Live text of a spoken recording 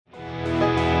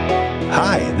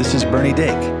Hi, this is Bernie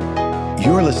Dake.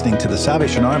 You're listening to the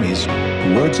Salvation Army's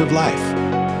Words of Life.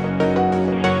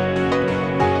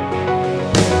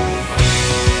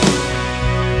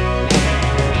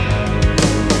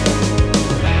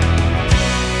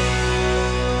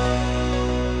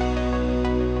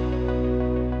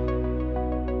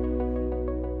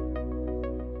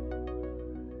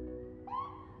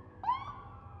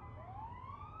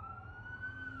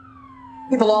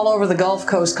 People all over the Gulf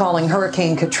Coast calling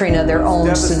Hurricane Katrina their own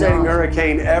devastating tsunami.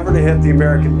 hurricane ever to hit the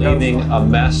American coast. Leaving a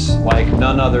mess like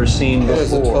none other seen before. It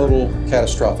is a total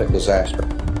catastrophic disaster.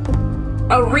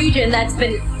 A region that's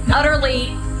been utterly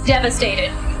devastated.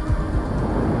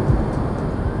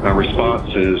 Our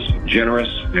response is generous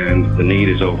and the need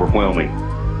is overwhelming.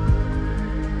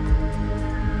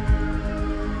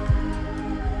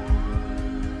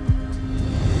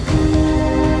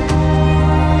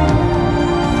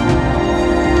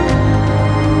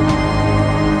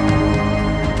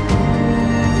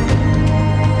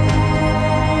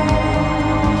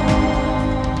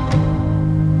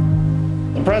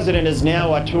 The president is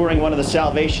now touring one of the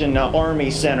Salvation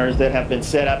Army centers that have been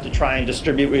set up to try and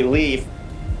distribute relief.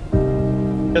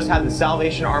 Just had the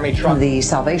Salvation Army truck. The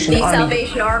Salvation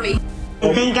Army.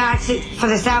 Thank God for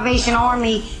the Salvation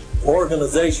Army.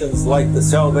 Organizations like the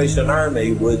Salvation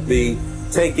Army would be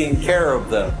taking care of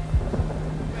them.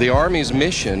 The Army's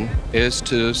mission is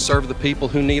to serve the people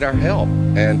who need our help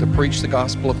and to preach the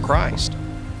gospel of Christ.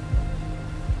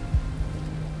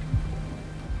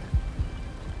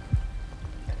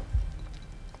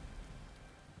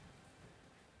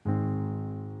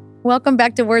 Welcome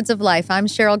back to Words of Life. I'm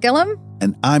Cheryl Gillum.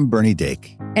 And I'm Bernie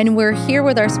Dake. And we're here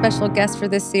with our special guest for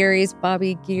this series,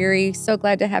 Bobby Geary. So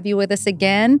glad to have you with us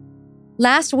again.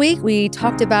 Last week, we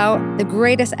talked about the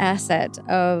greatest asset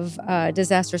of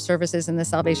disaster services in the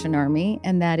Salvation Army,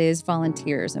 and that is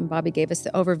volunteers. And Bobby gave us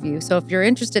the overview. So if you're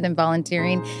interested in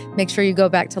volunteering, make sure you go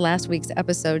back to last week's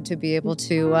episode to be able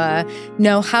to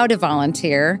know how to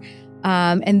volunteer.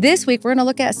 And this week, we're going to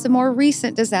look at some more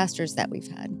recent disasters that we've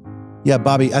had. Yeah,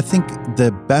 Bobby, I think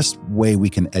the best way we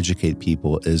can educate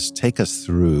people is take us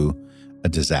through a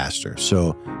disaster.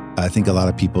 So I think a lot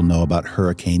of people know about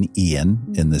Hurricane Ian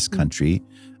in this country.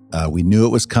 We knew it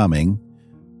was coming.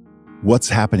 What's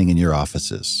happening in your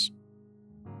offices?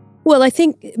 Well, I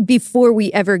think before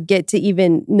we ever get to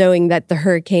even knowing that the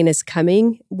hurricane is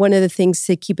coming, one of the things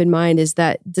to keep in mind is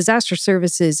that disaster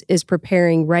services is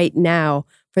preparing right now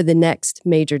for the next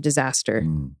major disaster.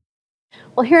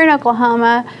 Well, here in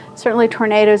Oklahoma, certainly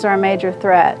tornadoes are a major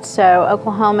threat. So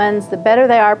Oklahomans, the better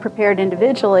they are prepared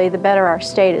individually, the better our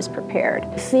state is prepared.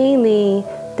 Seeing the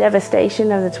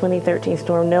devastation of the 2013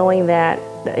 storm, knowing that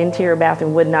the interior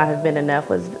bathroom would not have been enough,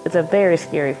 it's a very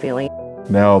scary feeling.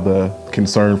 Now the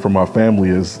concern for my family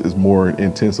is more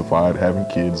intensified, having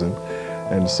kids,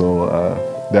 and so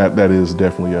that is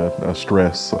definitely a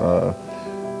stress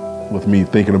with me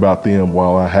thinking about them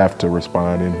while I have to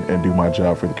respond and do my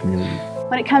job for the community.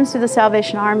 When it comes to the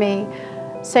Salvation Army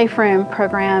Safe Room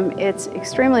program, it's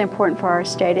extremely important for our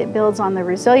state. It builds on the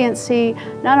resiliency,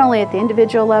 not only at the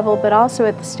individual level, but also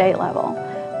at the state level.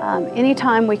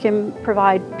 Anytime we can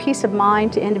provide peace of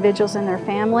mind to individuals and their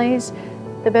families,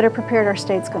 the better prepared our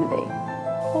state's going to be.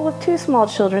 Well, with two small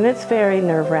children, it's very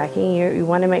nerve-wracking. You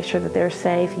want to make sure that they're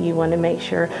safe. You want to make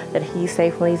sure that he's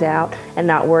safe when he's out and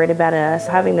not worried about us.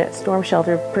 Having that storm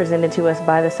shelter presented to us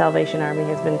by the Salvation Army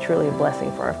has been truly a blessing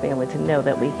for our family to know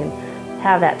that we can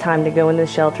have that time to go into the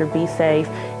shelter, be safe.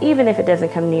 Even if it doesn't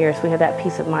come near us, we have that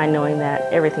peace of mind knowing that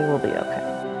everything will be okay.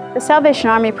 The Salvation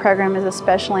Army program is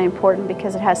especially important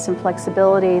because it has some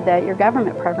flexibility that your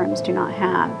government programs do not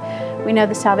have. We know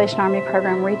the Salvation Army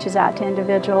program reaches out to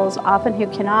individuals often who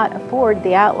cannot afford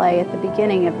the outlay at the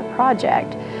beginning of the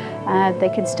project. They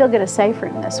can still get a safe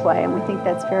room this way, and we think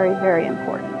that's very, very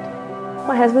important.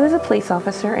 My husband is a police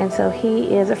officer, and so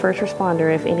he is a first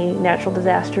responder. If any natural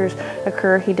disasters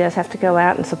occur, he does have to go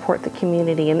out and support the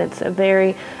community, and it's a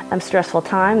very stressful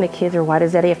time. The kids are, why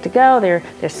does Daddy have to go?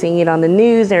 They're seeing it on the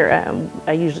news.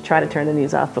 I usually try to turn the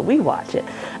news off, but we watch it.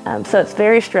 So it's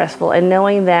very stressful, and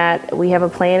knowing that we have a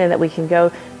plan and that we can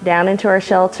go down into our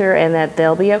shelter and that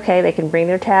they'll be okay, they can bring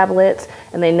their tablets,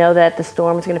 and they know that the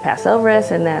storm is going to pass over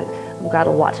us and that we've got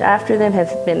to watch after them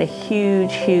has been a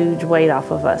huge, huge weight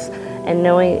off of us. And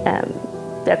knowing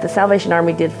that the Salvation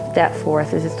Army did that for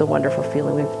us is just a wonderful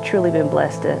feeling. We've truly been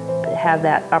blessed to have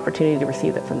that opportunity to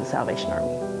receive it from the Salvation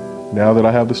Army. Now that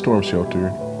I have the storm shelter,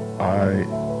 I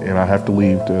have to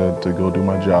leave to go do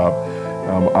my job,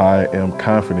 I am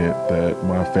confident that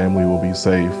my family will be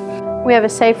safe. We have a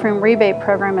safe room rebate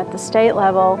program at the state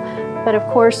level, but of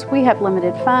course we have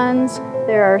limited funds.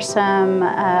 There are some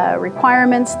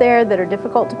requirements there that are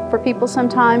difficult for people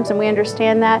sometimes, and we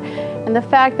understand that. And the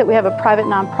fact that we have a private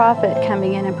nonprofit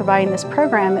coming in and providing this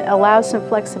program allows some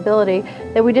flexibility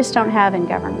that we just don't have in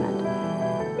government.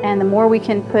 And the more we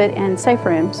can put in safe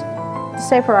rooms, the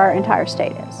safer our entire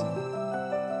state is.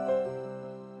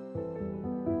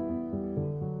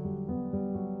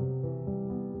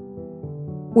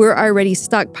 We're already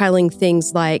stockpiling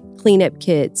things like cleanup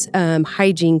kits,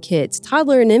 hygiene kits,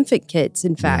 toddler and infant kits,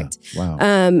 in fact.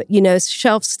 Wow.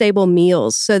 Shelf-stable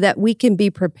meals so that we can be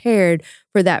prepared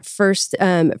for that first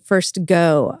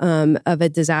go of a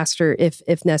disaster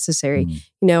if necessary.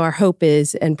 Our hope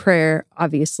is, and prayer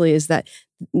obviously, is that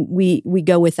we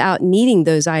go without needing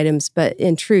those items, but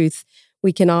in truth,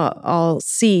 we can all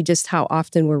see just how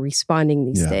often we're responding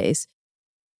these days.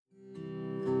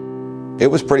 It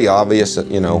was pretty obvious that,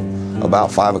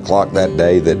 about 5 o'clock that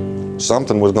day that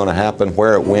something was going to happen.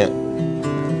 Where it went,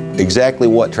 exactly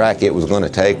what track it was going to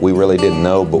take, we really didn't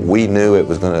know, but we knew it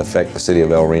was going to affect the city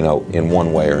of El Reno in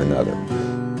one way or another.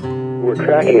 We're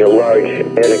tracking a large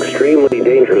and extremely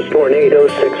dangerous tornado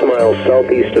 6 miles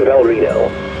southeast of El Reno.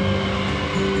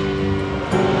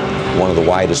 One of the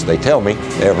widest, they tell me,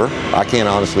 ever. I can't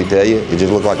honestly tell you. It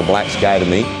just looked like a black sky to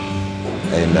me.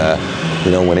 And,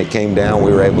 when it came down,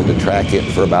 we were able to track it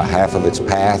for about half of its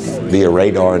path via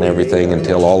radar and everything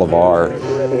until all of our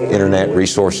internet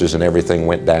resources and everything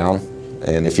went down.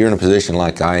 And if you're in a position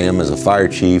like I am as a fire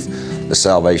chief, the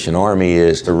Salvation Army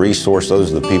is to resource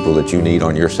those of the people that you need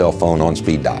on your cell phone on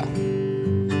speed dial.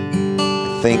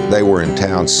 I think they were in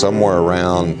town somewhere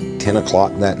around 10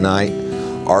 o'clock that night,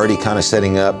 already kind of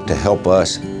setting up to help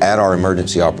us at our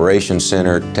emergency operations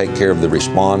center, take care of the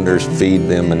responders, feed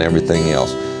them, and everything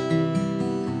else.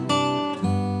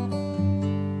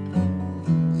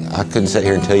 I couldn't sit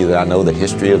here and tell you that I know the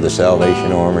history of the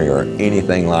Salvation Army or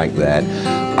anything like that.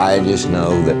 I just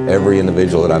know that every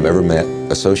individual that I've ever met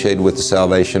associated with the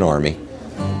Salvation Army,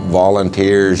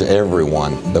 volunteers,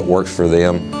 everyone that works for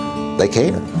them, they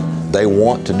care. They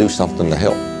want to do something to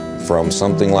help. From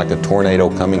something like a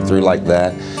tornado coming through like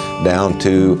that, down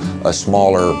to a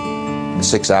smaller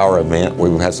 6-hour event where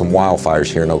we've had some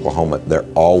wildfires here in Oklahoma. They're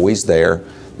always there.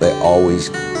 They always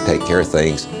take care of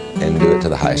things and do it to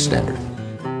the highest standard.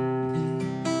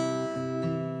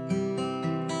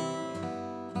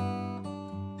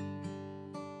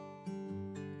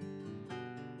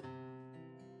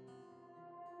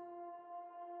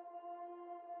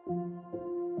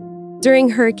 During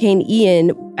Hurricane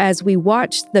Ian, as we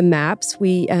watched the maps,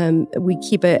 we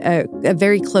keep a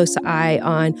very close eye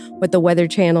on what the Weather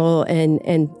Channel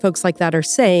and folks like that are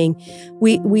saying.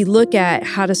 We look at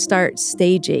how to start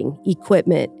staging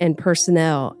equipment and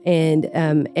personnel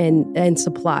and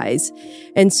supplies,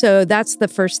 and so that's the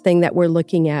first thing that we're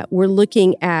looking at. We're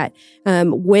looking at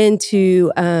when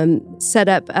to set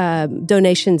up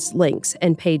donations links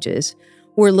and pages.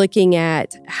 We're looking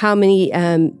at how many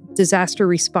disaster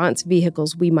response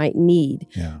vehicles we might need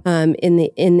in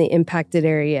the impacted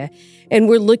area. And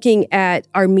we're looking at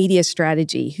our media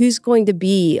strategy. Who's going to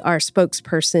be our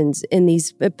spokespersons in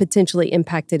these potentially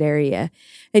impacted area?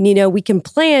 And, we can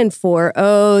plan for,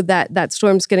 that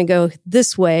storm's going to go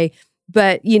this way,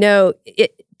 but,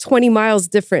 20 miles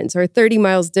difference or 30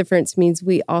 miles difference means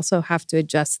we also have to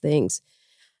adjust things.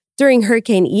 During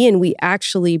Hurricane Ian, we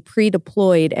actually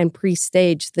pre-deployed and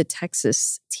pre-staged the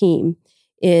Texas team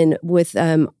with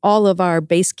all of our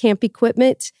base camp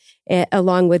equipment,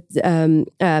 along with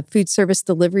food service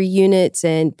delivery units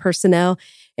and personnel.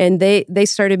 And they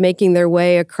started making their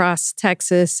way across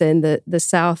Texas and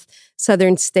the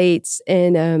southern states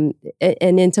and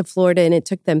into Florida. And it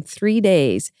took them 3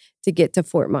 days to get to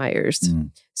Fort Myers.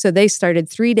 So they started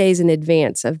 3 days in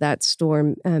advance of that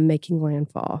storm making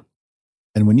landfall.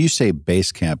 And when you say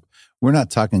base camp, we're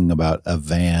not talking about a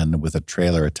van with a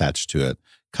trailer attached to it.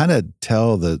 Kind of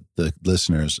tell the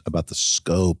listeners about the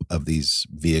scope of these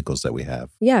vehicles that we have.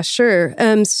 Yeah, sure.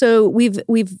 So we've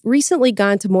recently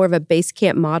gone to more of a base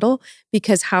camp model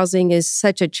because housing is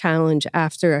such a challenge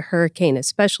after a hurricane,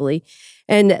 especially.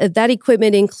 And that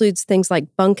equipment includes things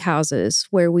like bunkhouses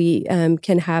where we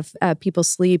can have people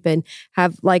sleep and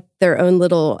have like their own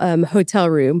little hotel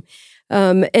room.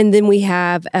 And then we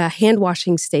have hand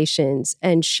washing stations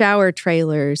and shower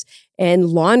trailers and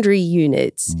laundry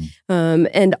units,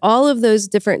 and all of those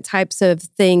different types of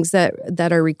things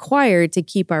that are required to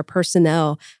keep our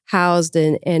personnel housed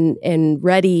and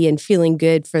ready and feeling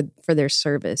good for their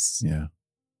service. Yeah,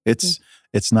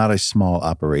 it's not a small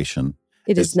operation.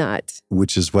 It is not.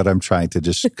 Which is what I'm trying to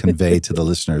just convey to the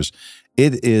listeners.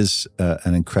 It is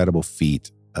an incredible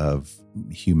feat of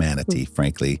humanity,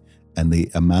 frankly. and the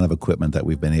amount of equipment that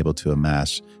we've been able to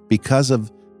amass because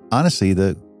of, honestly,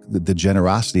 the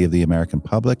generosity of the American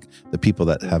public, the people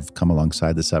that have come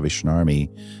alongside the Salvation Army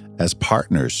as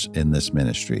partners in this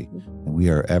ministry. And we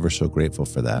are ever so grateful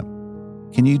for that.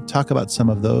 Can you talk about some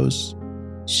of those?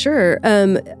 Sure.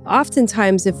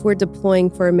 Oftentimes, if we're deploying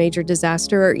for a major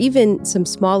disaster or even some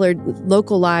smaller,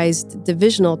 localized,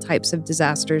 divisional types of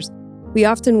disasters, we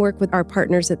often work with our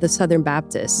partners at the Southern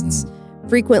Baptists.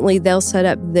 Frequently, they'll set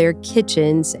up their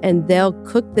kitchens and they'll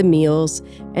cook the meals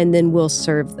and then we'll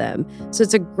serve them. So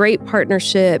it's a great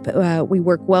partnership. We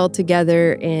work well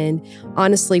together, and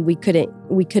honestly, we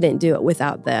couldn't do it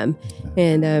without them.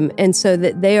 And so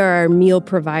that they are our meal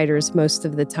providers most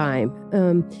of the time.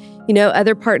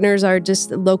 Other partners are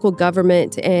just local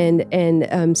government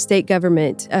and state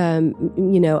government.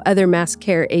 Other mass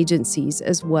care agencies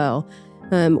as well.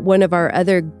 One of our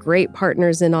other great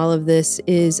partners in all of this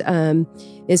is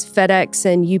FedEx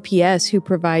and UPS, who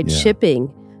provide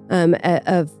shipping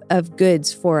of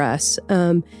goods for us.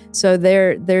 So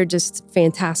they're just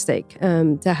fantastic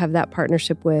to have that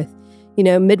partnership with.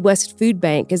 Midwest Food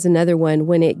Bank is another one.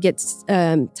 When it gets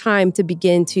time to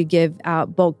begin to give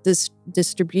out bulk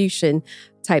distribution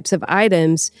types of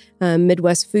items,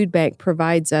 Midwest Food Bank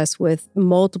provides us with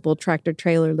multiple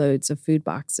tractor-trailer loads of food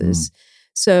boxes.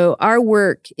 So our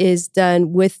work is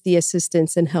done with the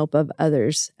assistance and help of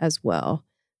others as well.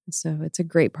 So it's a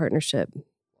great partnership.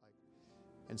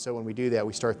 And so when we do that,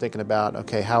 we start thinking about,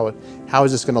 okay, how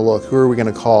is this going to look? Who are we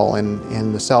going to call?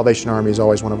 And the Salvation Army is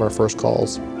always one of our first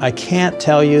calls. I can't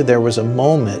tell you there was a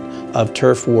moment of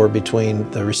turf war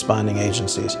between the responding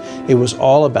agencies. It was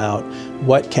all about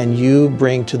what can you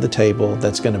bring to the table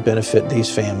that's going to benefit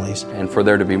these families. And for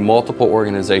there to be multiple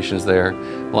organizations there,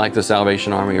 like the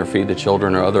Salvation Army or Feed the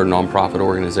Children or other nonprofit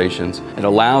organizations, it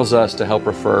allows us to help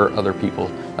refer other people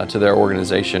to their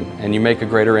organization, and you make a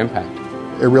greater impact.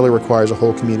 It really requires a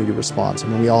whole community response. I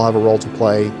mean, we all have a role to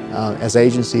play as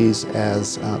agencies,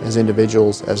 as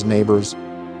individuals, as neighbors.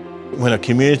 When a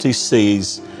community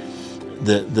sees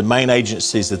the main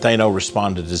agencies that they know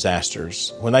respond to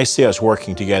disasters, when they see us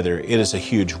working together, it is a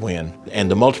huge win.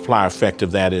 And the multiplier effect of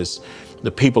that is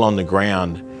the people on the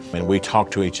ground, and we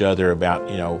talk to each other about,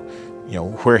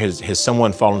 where has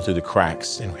someone fallen through the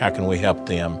cracks and how can we help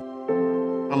them?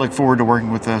 I look forward to working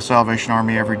with the Salvation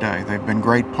Army every day. They've been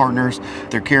great partners.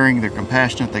 They're caring, they're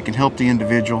compassionate, they can help the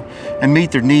individual and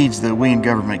meet their needs that we in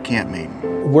government can't meet.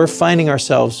 We're finding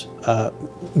ourselves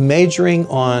majoring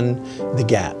on the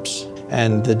gaps,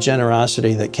 and the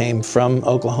generosity that came from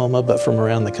Oklahoma, but from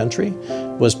around the country,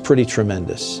 was pretty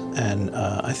tremendous. And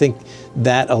I think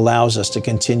that allows us to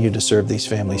continue to serve these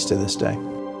families to this day.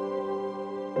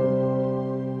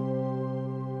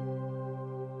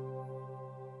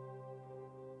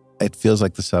 It feels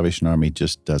like the Salvation Army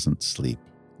just doesn't sleep.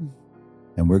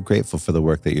 And we're grateful for the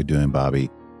work that you're doing,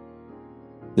 Bobby.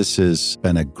 This has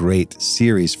been a great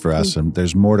series for us, and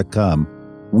there's more to come.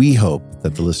 We hope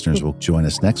that the listeners will join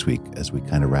us next week as we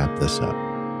kind of wrap this up.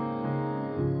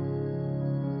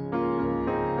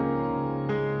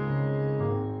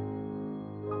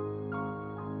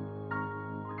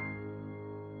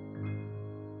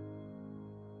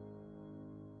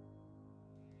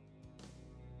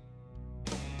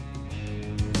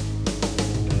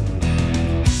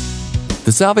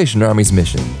 The Salvation Army's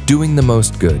mission, doing the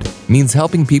most good, means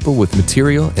helping people with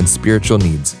material and spiritual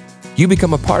needs. You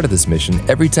become a part of this mission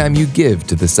every time you give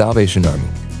to the Salvation Army.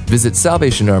 Visit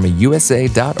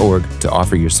salvationarmyusa.org to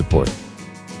offer your support.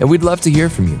 And we'd love to hear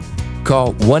from you.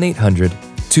 Call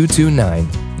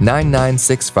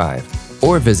 1-800-229-9965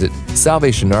 or visit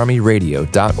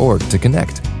salvationarmyradio.org to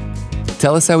connect.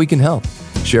 Tell us how we can help.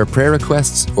 Share prayer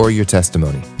requests or your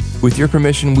testimony. With your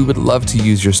permission, we would love to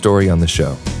use your story on the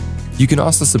show. You can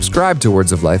also subscribe to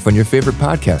Words of Life on your favorite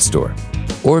podcast store,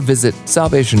 or visit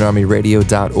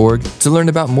salvationarmyradio.org to learn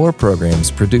about more programs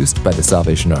produced by the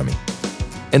Salvation Army.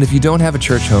 And if you don't have a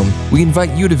church home, we invite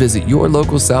you to visit your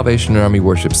local Salvation Army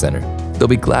Worship Center. They'll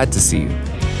be glad to see you.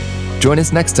 Join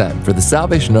us next time for the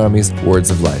Salvation Army's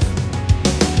Words of Life.